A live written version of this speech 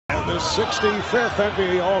The 65th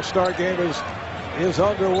NBA All-Star game is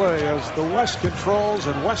underway as the West controls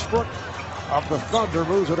and Westbrook of the Thunder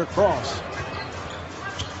moves it across.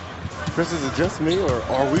 Chris, is it just me or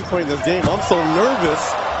are we playing this game? I'm so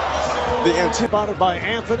nervous. The anticipated by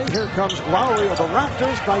Anthony. Here comes Lowry of the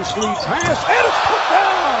Raptors. Nice lead pass, and it's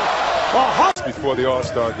put down. Before the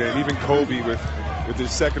All-Star game, even Kobe with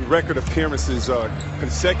his second record appearances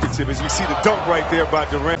consecutive. As you see the dunk right there by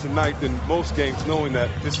Durant tonight in most games, knowing that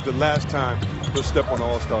this is the last time he'll step on the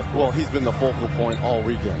All-Star court. Well, he's been the focal point all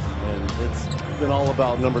weekend, and it's been all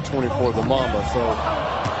about number 24, the Mamba. So,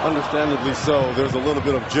 understandably so, there's a little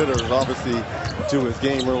bit of jitters, obviously, to his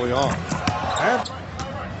game early on. And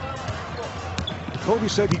Kobe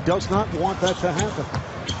said he does not want that to happen.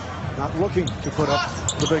 Not looking to put up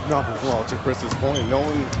the big numbers. Well, to Chris's point,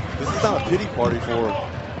 knowing this is not a pity party for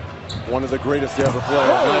one of the greatest to ever play.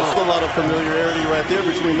 There's a lot of familiarity right there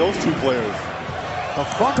between those two players. A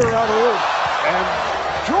Thunder out of the and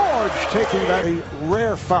George taking that a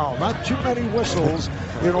rare foul. Not too many whistles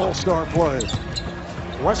in All-Star play.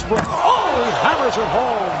 Westbrook, he hammers it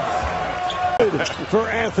home for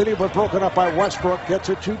Anthony, but broken up by Westbrook. Gets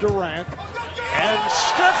it to Durant, and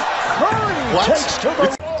Steph Curry takes to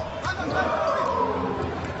the.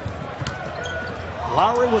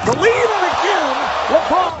 Lowry with the lead, and again,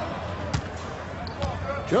 LeBron.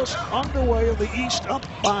 Just underway in the East, up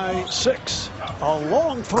by 6. A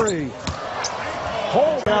long three.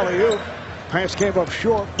 Home alley-oop. Pass came up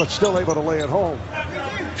short, but still able to lay it home.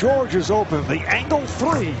 George is open. The angle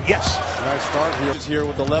three. Yes. Nice start here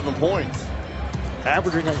with 11 points.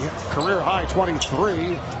 Averaging a career high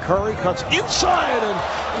 23. Curry cuts inside and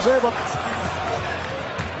is able.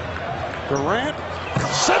 Durant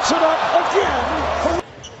sets it up again.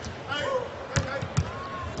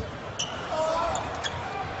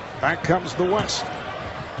 Back comes the West.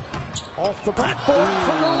 Off the backboard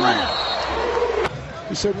from Durant.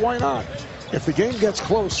 He said, why not? If the game gets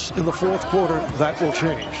close in the fourth quarter, that will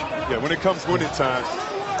change. Yeah, when it comes winning time,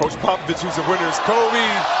 Coach Popovich, who's the winners, Kobe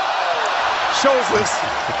shows us.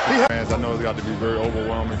 I know it's got to be very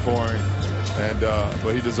overwhelming for him,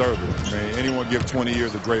 but he deserves it. I mean, anyone give 20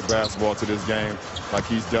 years of great basketball to this game like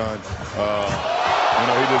he's done,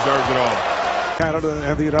 he deserves it all. Canada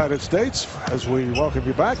and the United States, as we welcome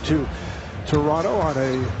you back to Toronto on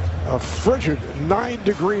a frigid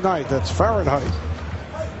 9-degree night. That's Fahrenheit.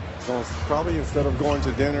 So probably instead of going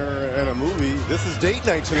to dinner and a movie, this is date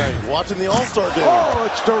night tonight, watching the All-Star game. Oh,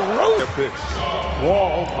 it's DeRozan.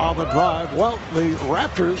 Wall on the drive. Well, the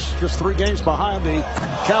Raptors just 3 games behind the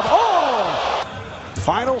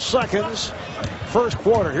Final seconds, first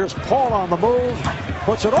quarter. Here's Paul on the move.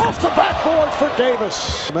 Puts it off the backboard for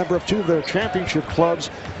Davis. A member of 2 of their championship clubs,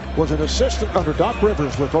 was an assistant under Doc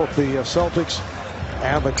Rivers with both the Celtics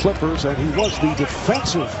and the Clippers, and he was the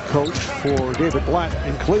defensive coach for David Blatt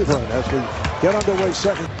in Cleveland. As we get underway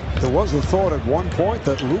second, there was the thought at one point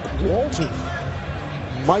that Luke Walton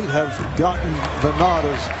might have gotten the nod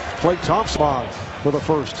as Klay Thompson for the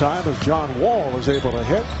first time, as John Wall is able to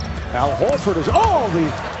hit. Al Horford is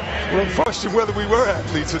the question whether we were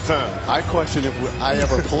athletes at times. I question if I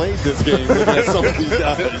ever played this game against some of these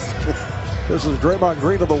guys. This is Draymond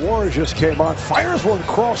Green of the Warriors, just came on, fires one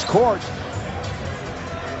cross court.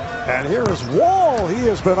 And here is Wall. He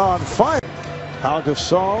has been on fire. Al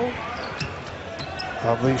Gasol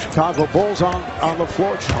of the Chicago Bulls on the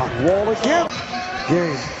floor. John Wall again.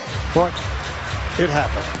 Game. But it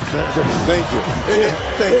happened. Thank you.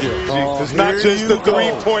 Thank you. It's not just the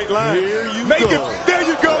 3-point line. Here you Make go. it. There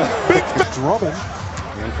you go. Big Drummond.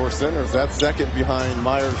 And for centers, that's second behind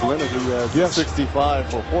Myers Leonard, who has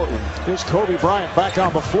 65 for Portland. Here's Kobe Bryant back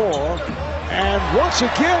on the floor. And once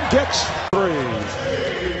again gets 3.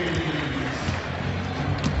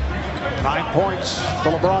 9 points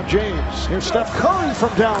for LeBron James. Here's Steph Curry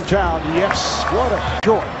from downtown. Yes, what a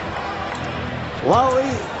joy. Lowry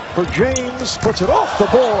for James, puts it off the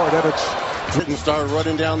board, and it's Didn't start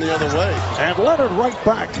running down the other way. And Leonard right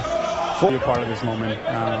back. Be a part of this moment.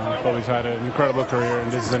 Kobe's had an incredible career,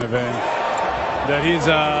 and this is an event that he's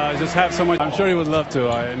just have so much. I'm sure he would love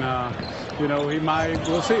to, he might.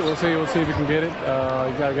 We'll see if he can get it.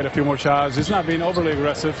 You got to get a few more shots. He's not being overly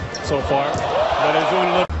aggressive so far, but he's doing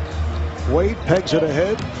a little. Wade pegs it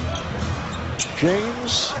ahead.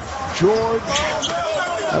 James, George.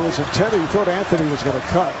 That was intended. He thought Anthony was going to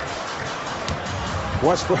cut.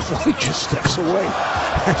 Westbrook, he just steps away.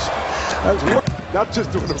 Not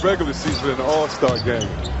just during the regular season, but in the All-Star game.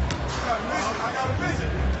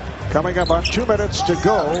 Coming up on 2 minutes to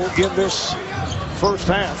go in this first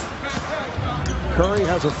half. Curry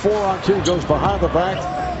has a 4-on-2, goes behind the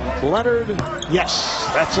back. Leonard, yes,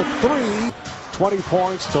 that's a 3. 20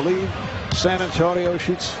 points to lead San Antonio.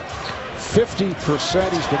 Shoots 50%.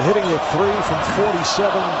 He's been hitting the three from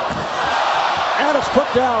 47. And it's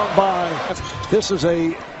put down by... This is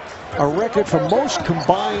a record for most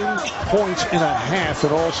combined points in a half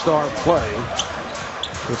in All-Star play.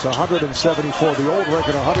 It's 174. The old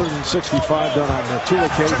record, 165 done on the 2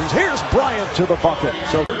 occasions. Here's Bryant to the bucket.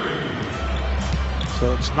 So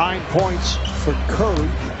it's 9 points for Curry.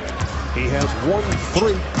 He has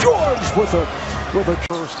 1-3. George with a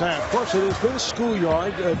first half. Of course, it has been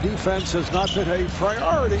schoolyard. Defense has not been a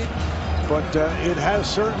priority, but it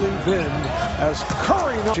has certainly been as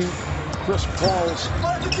Curry, Chris Paul's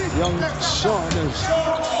young son, is.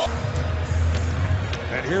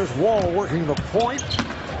 And here's Wall working the point.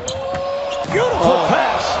 Beautiful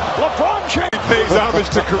pass. LeBron James. He pays homage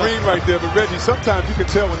to Kareem right there, but Reggie, sometimes you can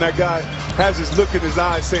tell when that guy has his look in his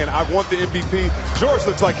eyes saying, I want the MVP. George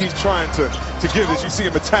looks like he's trying to give this. You see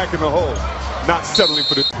him attacking the hole, not settling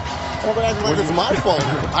for the... Well, but like it's my fault.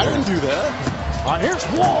 I didn't do that. Here's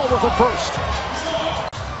Wall with the first.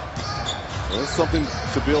 Well, it's something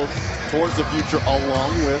to build towards the future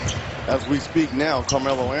along with, as we speak now,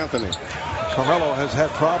 Carmelo Anthony. Carmelo has had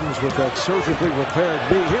problems with that surgically repaired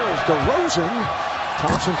knee. Here is DeRozan.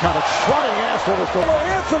 Thompson kind of trotting after it.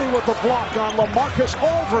 Anthony with the block on LaMarcus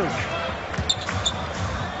Aldridge.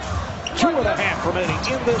 2.5 remaining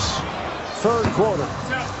in this third quarter.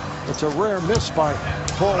 It's a rare miss by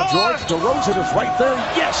Paul George. DeRozan is right there.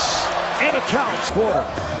 Yes! And it counts. Quarter.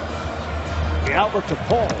 The outlet to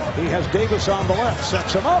Paul. He has Davis on the left.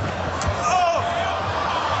 Sets him up.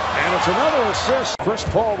 And it's another assist. Chris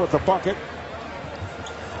Paul with the bucket.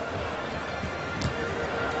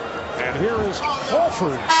 And here is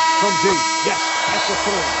Horford from deep. Yes, that's a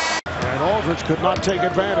three. And Aldridge could not take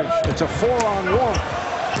advantage. It's a 4-on-1.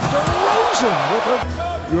 DeRozan with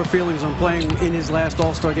a... Your feelings on playing in his last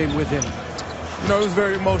All-Star game with him? You know, it was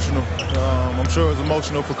very emotional. I'm sure it was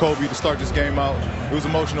emotional for Kobe to start this game out. It was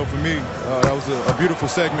emotional for me. That was a beautiful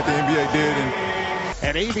segment the NBA did.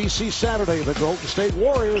 And ABC Saturday, the Golden State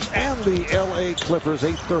Warriors and the LA Clippers,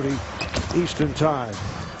 8:30 Eastern Time.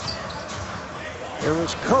 Here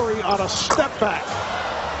is Curry on a step back.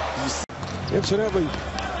 Incidentally,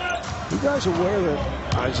 you guys aware that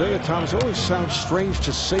Isaiah Thomas always sounds strange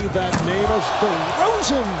to say that name as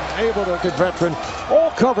DeRozan, able to get veteran.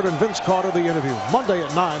 All covered in Vince Carter, the interview. Monday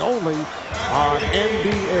at 9 only on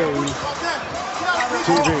NBA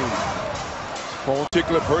TV.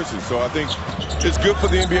 Particular person, so I think it's good for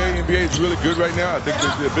the NBA. NBA is really good right now. I think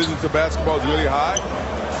the business of basketball is really high,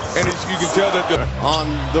 and you can tell that they're on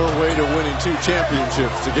their way to winning 2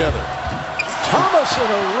 championships together. Thomas in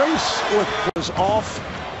a race is off.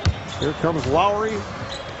 Here comes Lowry.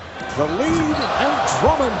 The lead, and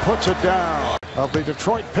Drummond puts it down. Of the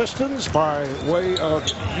Detroit Pistons by way of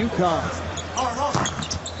UConn.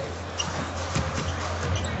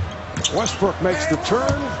 Westbrook makes the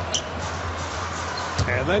turn.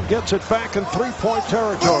 And then gets it back in three-point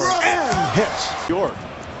territory. And hits. York.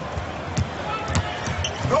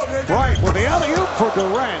 Right, with the alley-oop for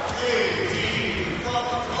Durant.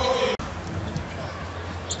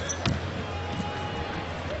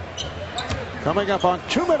 Coming up on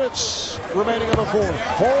 2 minutes remaining in the fourth.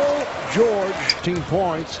 Paul George, 15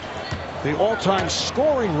 points. The all-time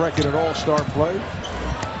scoring record in All-Star play.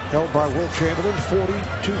 Held by Wilt Chamberlain,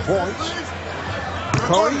 42 points.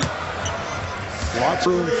 Curry. Lots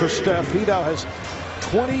of room for Steph. He now has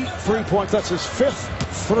 23 points. That's his 5th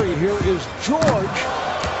three. Here is George.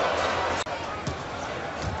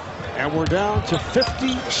 And we're down to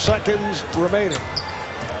 50 seconds remaining.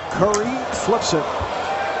 Curry flips it.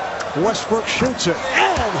 Westbrook shoots it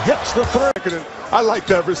and hits the three. I like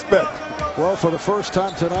that respect. Well, for the first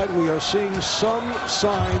time tonight, we are seeing some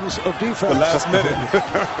signs of defense. The last minute.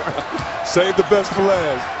 Save the best for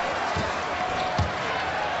last.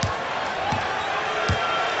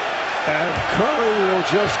 And Curry will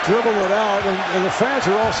just dribble it out. And the fans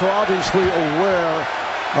are also obviously aware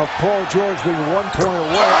of Paul George being 1 point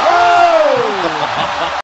away. Oh!